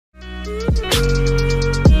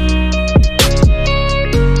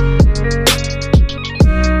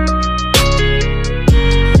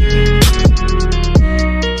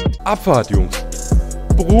Abfahrt, Jungs.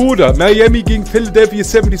 Bruder, Miami gegen Philadelphia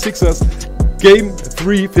 76ers. Game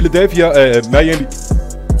 3, Philadelphia, Miami.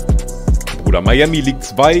 Bruder, Miami liegt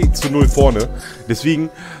 2:0 vorne. Deswegen,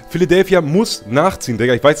 Philadelphia muss nachziehen,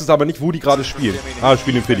 Digga. Ich weiß jetzt aber nicht, wo die gerade spielen. Ah,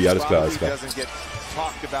 spielen in Philly, alles klar, alles klar.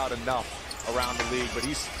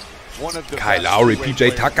 Kyle Lowry, PJ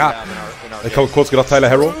Tucker. Ich habe kurz gedacht, Tyler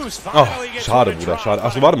Harrow. Oh, schade, Bruder, schade.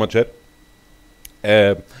 Achso, warte mal, Chat.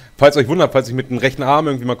 Falls euch wundert, falls ich mit dem rechten Arm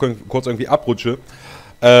irgendwie mal kurz irgendwie abrutsche.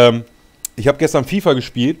 Ich habe gestern FIFA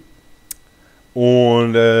gespielt.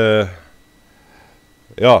 Und, ja.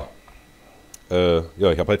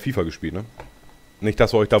 Ja, ich habe halt FIFA gespielt, ne? Nicht,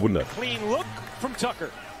 dass ihr euch da wundert.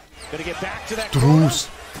 Drus.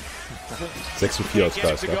 6:4 ist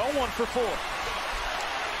klar, ist klar.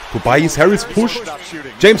 Tobias Harris pusht.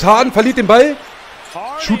 James Harden verliert den Ball.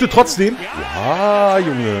 Shootet trotzdem. Ja,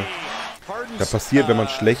 Junge. Das passiert, wenn man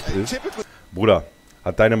schlecht ist. Bruder,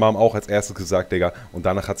 hat deine Mom auch als erstes gesagt, Digga. Und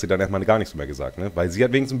danach hat sie dann erstmal gar nichts mehr gesagt, ne? Weil sie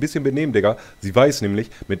hat wenigstens ein bisschen Benehmen, Digga. Sie weiß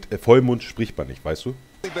nämlich, mit Vollmund spricht man nicht, weißt du?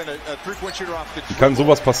 Wie kann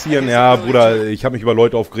sowas passieren? Ja, Bruder, ich habe mich über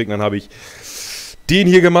Leute aufgeregt, dann habe ich den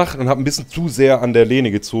hier gemacht und habe ein bisschen zu sehr an der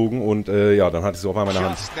Lehne gezogen. Und ja, dann hatte ich sie auf einmal in der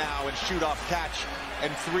Hand.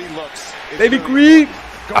 David Green!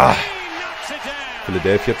 Ah.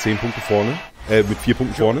 Philadelphia 10 Punkte vorne. Mit 4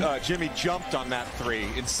 Punkten vorne.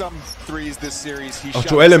 Ach,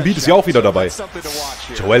 Joel Embid ist ja auch wieder dabei.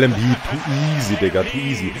 Joel Embid, too easy, Digga, too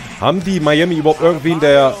easy. Haben die Miami überhaupt irgendwen,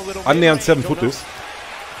 der annähernd 7 Foot ist?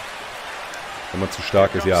 Wenn man zu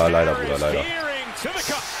stark ist, ja, leider, Bruder, leider.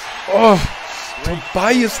 Oh,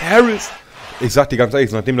 Tobias Harris. Ich sag dir ganz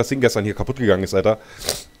ehrlich, nachdem das Ding gestern hier kaputt gegangen ist, Alter,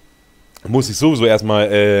 muss ich sowieso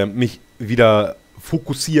erstmal mich wieder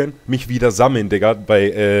fokussieren, mich wieder sammeln, Digga,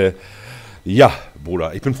 weil, ja,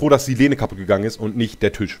 Bruder, ich bin froh, dass die Lehne kaputt gegangen ist und nicht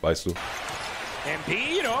der Tisch, weißt du.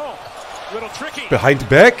 Behind the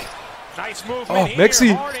back. Oh,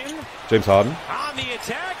 Maxi. James Harden.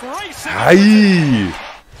 Hi.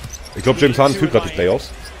 Ich glaube, James Harden führt gerade die Playoffs.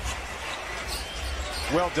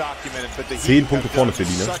 10 Punkte vorne für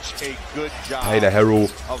die, ne? Tyler Harrow,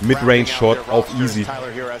 Mid-Range-Shot auf easy.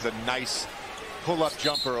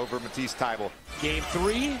 Game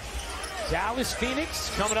 3, Dallas Phoenix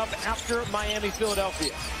coming up after Miami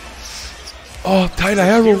Philadelphia. Oh, Tyler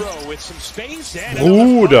Harrow.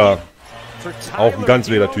 Bruder. Auch ein ganz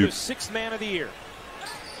wilder Typ. Six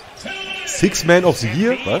Man of the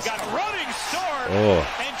Year? Was? Oh.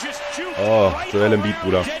 Oh, Joel Embid,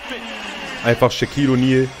 Bruder. Einfach Shaquille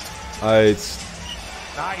O'Neal als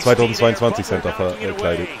 2022 Center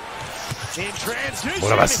verkleidet.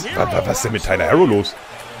 Oder was ist denn mit Tyler Harrow los?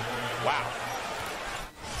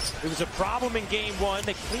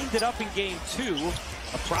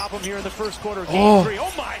 Oh,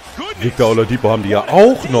 Victor Oladipo haben die ja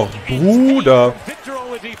auch noch. Bruder.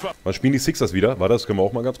 Wann spielen die Sixers wieder? Warte, das können wir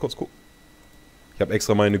auch mal ganz kurz gucken. Ich habe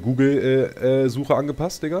extra meine Google-Suche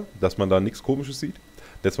angepasst, Digga, dass man da nichts Komisches sieht.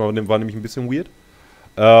 Letztes Mal war nämlich ein bisschen weird.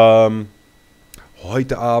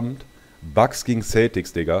 Heute Abend Bucks gegen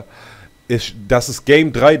Celtics, Digga. Das ist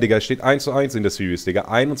Game 3, Digga. Es steht 1:1 in der Series, Digga.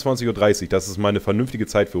 21:30 Uhr. Das ist mal eine vernünftige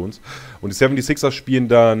Zeit für uns. Und die 76ers spielen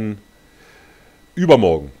dann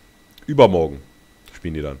übermorgen. Übermorgen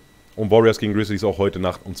spielen die dann. Und Warriors gegen Grizzlies auch heute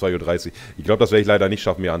Nacht um 2:30 Uhr. Ich glaube, das werde ich leider nicht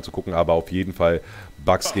schaffen, mir anzugucken. Aber auf jeden Fall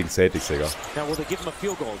Bucks gegen Celtics, Digga.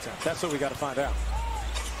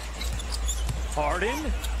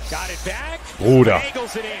 Bruder.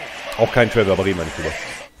 Auch kein Trevor, aber reden wir nicht drüber.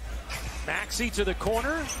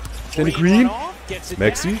 Danny Green.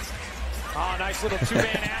 Maxi.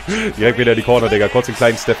 Direkt wieder die Corner, Digga. Kurz den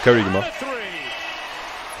kleinen Steph Curry gemacht.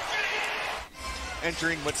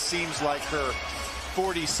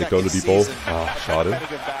 Victor Oladipo. Ah, schade.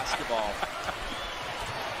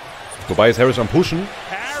 Tobias Harris am Pushen.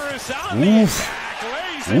 Uff.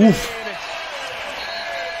 Uff.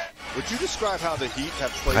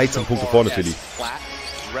 13 Punkte vorne für die.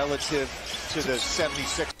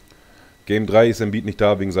 Game 3 ist Embid nicht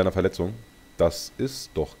da wegen seiner Verletzung. Das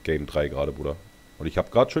ist doch Game 3 gerade, Bruder. Und ich habe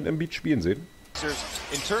gerade schon Embid spielen sehen.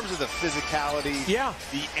 In terms of the physicality,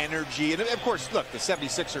 the energy, and of course, look, the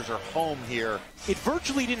 76ers are home here. It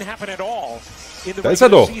virtually didn't happen at all. Da ist er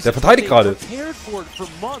doch, der verteidigt gerade.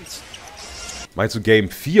 Meinst du Game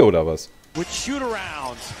 4 oder was?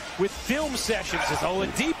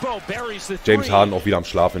 James Harden auch wieder am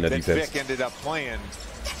Schlafen in der Defense.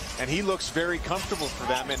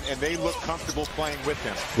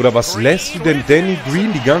 Oder was lässt du denn Danny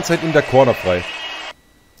Green die ganze Zeit in der Corner frei?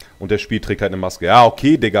 Und der Spiel trägt halt eine Maske. Ja,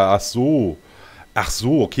 okay, Digga, ach so. Ach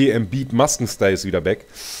so, okay, Embid Maskenstyle ist wieder back.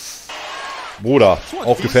 Bruder,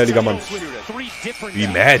 auch gefährlicher Mann.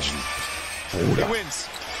 Imagine. Bruder.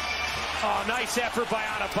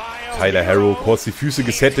 Tyler Harrow, kurz die Füße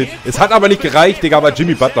gesettet. Es hat aber nicht gereicht, Digga, aber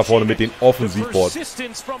Jimmy Butler vorne mit den Offensivboards.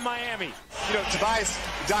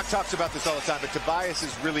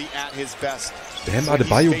 Bam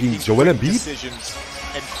Adebayo gegen Joel Embid?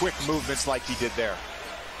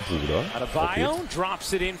 Bruder. Okay.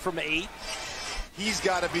 He's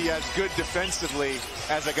got to be as good defensively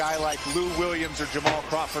as a guy like Lou Williams or Jamal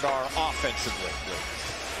Crawford are offensively.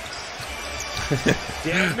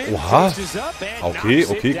 Oha. Okay,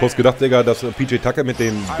 okay. Kurz gedacht, Digga, dass PJ Tucker mit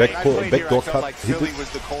dem Backdoor Cut hittet.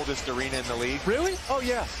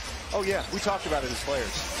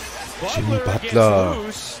 Jimmy Butler.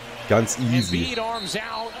 Ganz easy.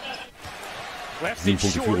 7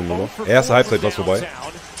 Punkte Führung nur noch. Erste Halbzeit war vorbei.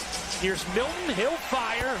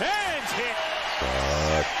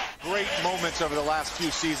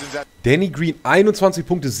 Danny Green, 21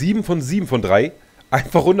 Punkte, 7 von 7 von 3.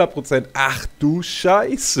 Einfach 100%. Ach du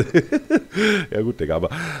Scheiße. Ja gut, Digga, aber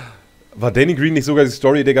war Danny Green nicht sogar die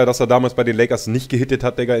Story, Digga, dass er damals bei den Lakers nicht gehittet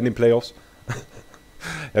hat, Digga, in den Playoffs?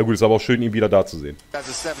 Ja gut, ist aber auch schön, ihn wieder da zu sehen. Stark,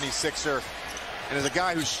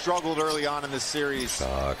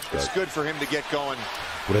 stark.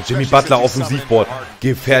 Oder Jimmy Butler Offensivboard.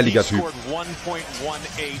 Gefährlicher Typ.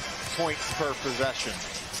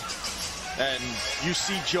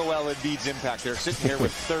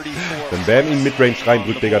 Wenn Bam ihn Midrange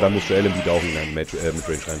reindrückt, Digga, dann muss Joel Embid auch ihn in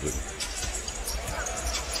Midrange reindrücken.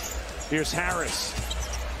 Here's Harris.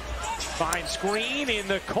 Finds Green in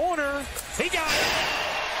the corner. He got it.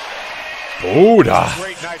 Bruder!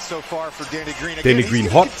 Danny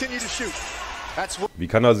Green hot. Wie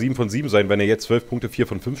kann er 7 von 7 sein, wenn er jetzt 12 Punkte 4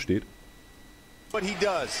 von 5 steht? But he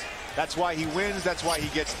does. That's why he wins. That's why he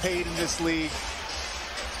gets paid in this league.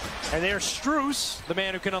 And there's Strus, the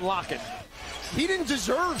man who can unlock it. He didn't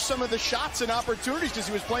deserve some of the shots and opportunities because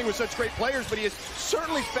he was playing with such great players, but he has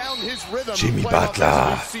certainly found his rhythm. Jimmy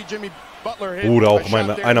Butler. Bruder, auch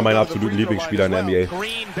einer meiner absoluten Lieblingsspieler in der NBA.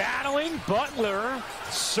 Green battling, Butler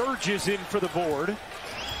surges in for the board.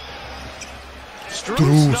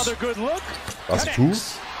 Strus, another good look. Was ein Tu?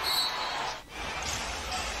 Das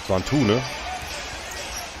war ein Tu, ne?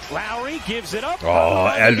 Oh,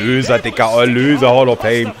 Erlöser, Digga, Erlöser, Hall of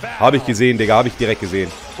Fame. Habe ich gesehen, Digga, habe ich direkt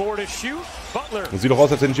gesehen. Und sieht doch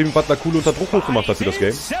aus, als wenn Jimmy Butler cool unter Druck hochgemacht hat, wie das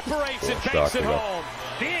Game. Oh, stark, Digga.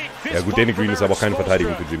 Ja gut, Danny Green ist aber auch keine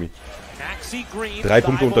Verteidigung für Jimmy. 3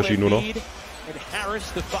 Punkte Unterschied nur noch.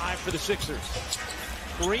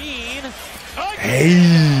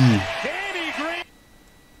 Hey!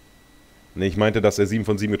 Ne, ich meinte, dass er 7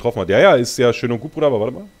 von 7 getroffen hat. Ja, ja, ist ja schön und gut, Bruder, aber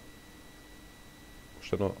warte mal.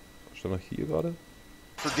 Stand noch hier gerade?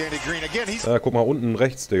 Ja, guck mal, unten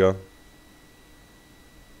rechts, Digga.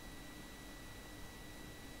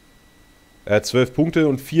 Er hat 12 Punkte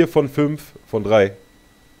und 4 von 5 von 3.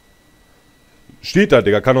 Steht da,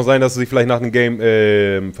 Digga. Kann auch sein, dass sie sich vielleicht nach dem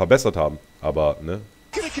Game verbessert haben. Aber, ne?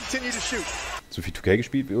 Zu viel 2K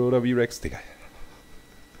gespielt oder wie, Rex? Digga.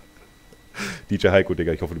 DJ Heiko,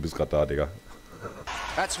 Digga. Ich hoffe, du bist gerade da, Digga.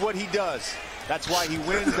 That's what he does. That's why he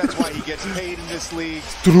wins. That's why he gets paid in this league.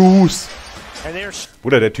 Strus.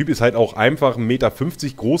 Bruder, der Typ ist halt auch einfach 1,50 Meter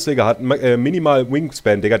groß, Digga, hat minimal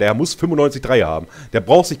Wingspan, Digga, der muss 95 Dreier haben. Der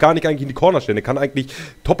braucht sich gar nicht eigentlich in die Corner stellen, der kann eigentlich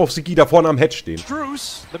top of Siki da vorne am Head stehen.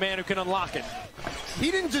 Strus, the man who can unlock it.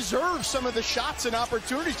 He didn't deserve some of the shots and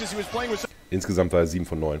opportunities because he was playing with. Insgesamt war er 7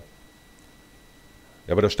 von 9.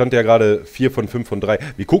 Ja, aber da stand ja gerade 4 von 5 von 3.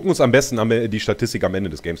 Wir gucken uns am besten die Statistik am Ende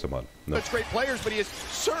des Games nochmal an. Ne?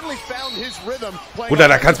 Bruder,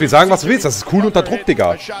 da kannst du mir sagen, was du willst. Das ist cool unter Druck,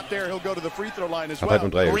 Digga. Hat halt nur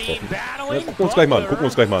 3 getroffen. Ja, gucken wir uns gleich mal an. Gucken wir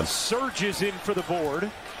uns gleich mal an.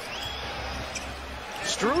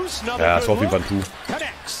 Ja, das war auf jeden Fall ein Tu.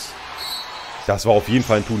 Das war auf jeden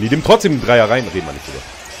Fall ein Tu. Die nehmen trotzdem einen Dreier rein. Reden wir nicht drüber.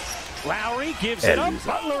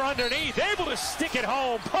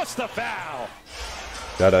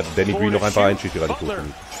 Ja, da hat Danny Green noch einfach Einschüchterer nicht hoch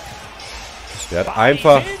genug.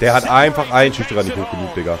 Der hat einfach Einschüchterer nicht hoch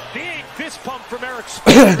genug, Digga.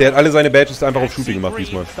 Der hat alle seine Badges einfach auf Shooting gemacht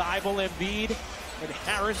diesmal.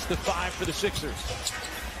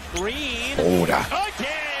 Bruder.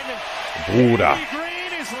 Bruder.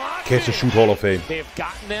 Catch and Shoot Hall of Fame.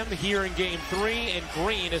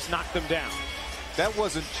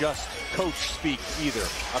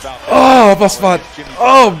 Oh, was war...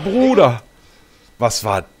 Oh, Bruder. Was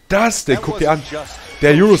war das denn? Guck dir an.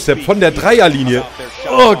 Der Eurostep von der Dreierlinie.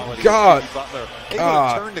 Oh Gott.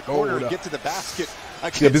 Ah, oh,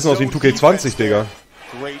 sieht ein bisschen aus wie ein 2K20, Digga.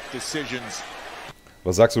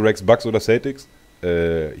 Was sagst du, Rex, Bucks oder Celtics?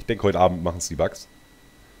 Ich denke, heute Abend machen es die Bucks.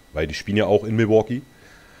 Weil die spielen ja auch in Milwaukee.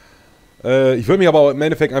 Ich würde mir aber im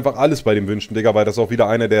Endeffekt einfach alles bei dem wünschen, Digga, weil das auch wieder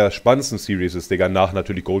eine der spannendsten Series ist, Digga, nach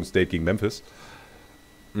natürlich Golden State gegen Memphis.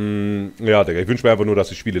 Ja, Digga, ich wünsche mir einfach nur, dass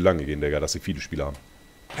die Spiele lange gehen, Digga, dass sie viele Spiele haben.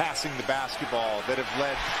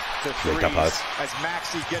 Schlechter Pass.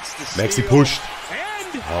 Maxi pusht.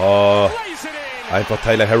 Oh, einfach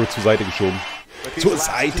Tyler Harrow zur Seite geschoben. Zur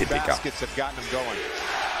Seite, Digga.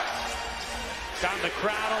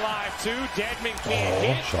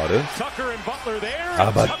 Oh, schade.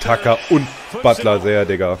 Aber Tucker und Butler sehr,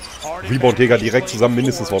 Digga. Rebound, Digga, direkt zusammen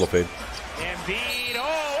mindestens Hall of Fame.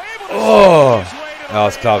 Oh. Ja,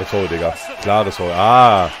 ist klares Foul, Digga. Klares Foul.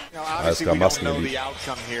 Ah. Alles klar, Masken.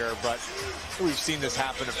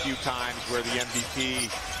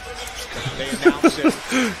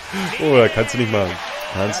 Oh, da kannst du nicht machen.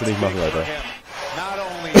 Kannst du nicht machen, Alter.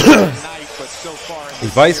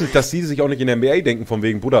 Ich weiß nicht, dass die sich auch nicht in der NBA denken, von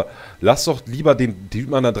wegen, Bruder, lass doch lieber den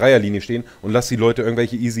Typen an der Dreierlinie stehen und lass die Leute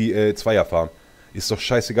irgendwelche easy Zweier fahren. Ist doch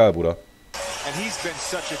scheißegal, Bruder.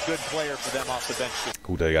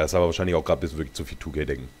 Gut, Digga, das ist aber wahrscheinlich auch gerade ein bisschen wirklich zu viel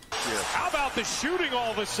 2K-Denken.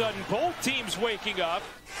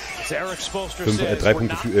 3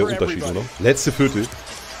 Punkte für, Unterschied nur noch. Letzte Viertel.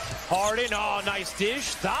 Schön, Digga.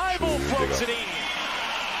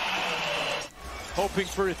 Hoping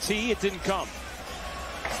for a tee, it didn't come.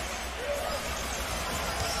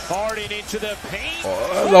 Harden into the paint.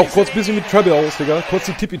 Oh, sah auch kurz ein bisschen mit Trouble aus, Digga. Kurz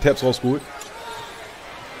die Tippy-Taps rausgeholt.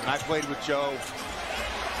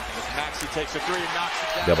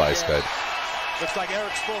 Der war eiskalt.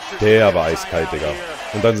 Der war eiskalt, Digga.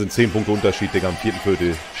 Und dann sind 10 Punkte Unterschied, Digga, am 4.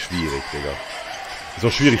 Viertel. Schwierig, Digga. Ist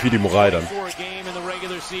auch schwierig wie die Moral dann.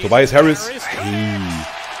 Tobias Harris.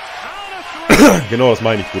 Genau, das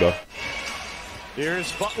meine ich, Bruder.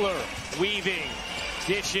 Here's Butler, weaving,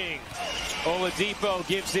 dishing. Oladipo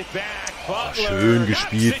gives it back. Butler, schön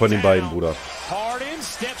gespielt von den beiden, Bruder. Harden,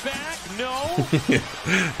 step back, no.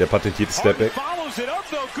 Der patentierte Stepback. Follows it up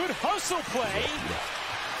though, good hustle play.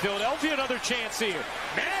 Philadelphia another chance here.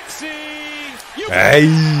 Maxi. Hey,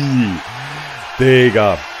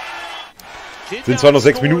 Digga. Sind zwar noch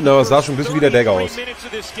 6 Minuten, aber es sah schon ein bisschen wie der Dagger aus.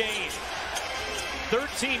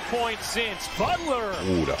 13 points since Butler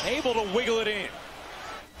able to wiggle it in.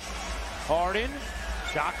 Harden,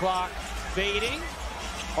 shot clock fading.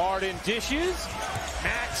 Harden dishes.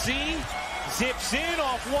 Maxi zips in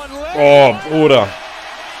off one leg. Oh,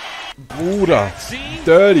 Bruder.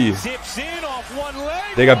 Dirty. Zips in off one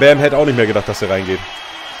leg. Digga, Bam hätte auch nicht mehr gedacht, dass er reingeht.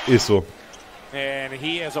 Ist so. And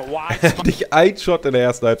he has a wide dich ein Shot in der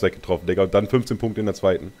ersten Halbzeit getroffen, Digga, und dann 15 Punkte in der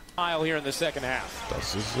zweiten. here in the second half.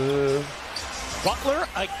 Das ist, Butler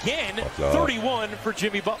again, 31 for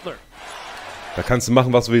Jimmy Butler. Da kannst du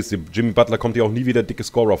machen, was du willst. Jimmy Butler kommt ja auch nie wieder dicke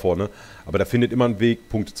Scorer vor, ne? Aber der findet immer einen Weg,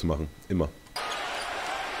 Punkte zu machen. Immer.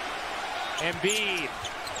 Embid,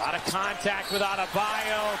 out of contact with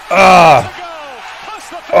Adebayo. Ah!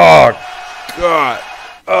 Oh Gott!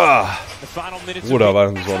 Ah! Bruder,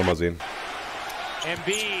 das müssen wir auch nochmal sehen.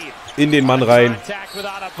 In den Mann rein.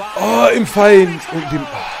 Oh, im Fallen. Und dem...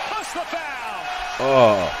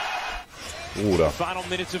 Oh. Bruder. Final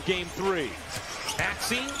minutes of game 3.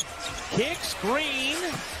 Maxi kicks Green.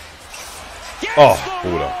 Oh,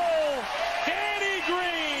 Bruder. Danny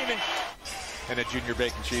Green. And a junior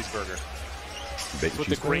bacon cheeseburger. Bacon That's what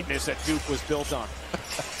the greatness that Duke was built on.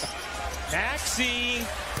 Maxi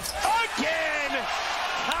again.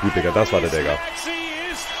 Gut, Digga, das war der Dagger.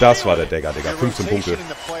 Das war der Dagger, Digga. 15 Punkte.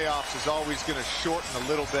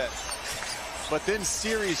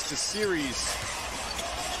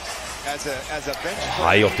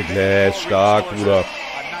 High of the glass, stark, Bruder.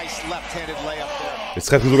 Jetzt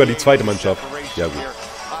treffen sogar die zweite Mannschaft. Ja gut.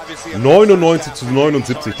 99 zu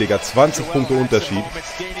 79, Digga. 20 Punkte Unterschied.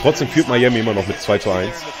 Trotzdem führt Miami immer noch mit 2 zu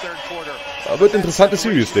 1. Da wird interessante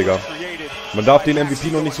Series, Digga. Man darf den MVP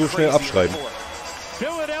noch nicht so schnell abschreiben.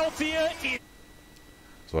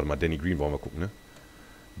 So, warte mal, Danny Green wollen wir gucken, ne?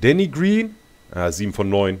 Danny Green? 7 von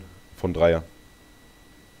 9 von Dreier.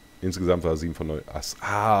 Insgesamt war 7 von 9.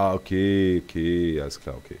 Okay, alles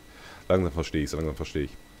klar, okay. Langsam verstehe ich.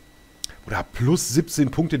 Oder plus 17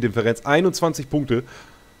 Punkte Differenz, 21 Punkte.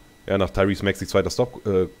 Ja, nach Tyrese Maxey zweiter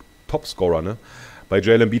Topscorer, ne? Bei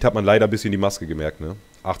Joel Embid hat man leider ein bisschen die Maske gemerkt, ne?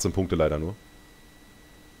 18 Punkte leider nur.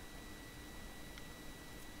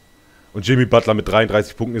 Und Jimmy Butler mit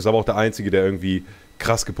 33 Punkten ist aber auch der Einzige, der irgendwie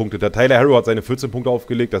krass gepunktet hat. Tyler Harrow hat seine 14 Punkte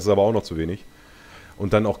aufgelegt, das ist aber auch noch zu wenig.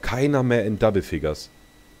 Und dann auch keiner mehr in Double Figures.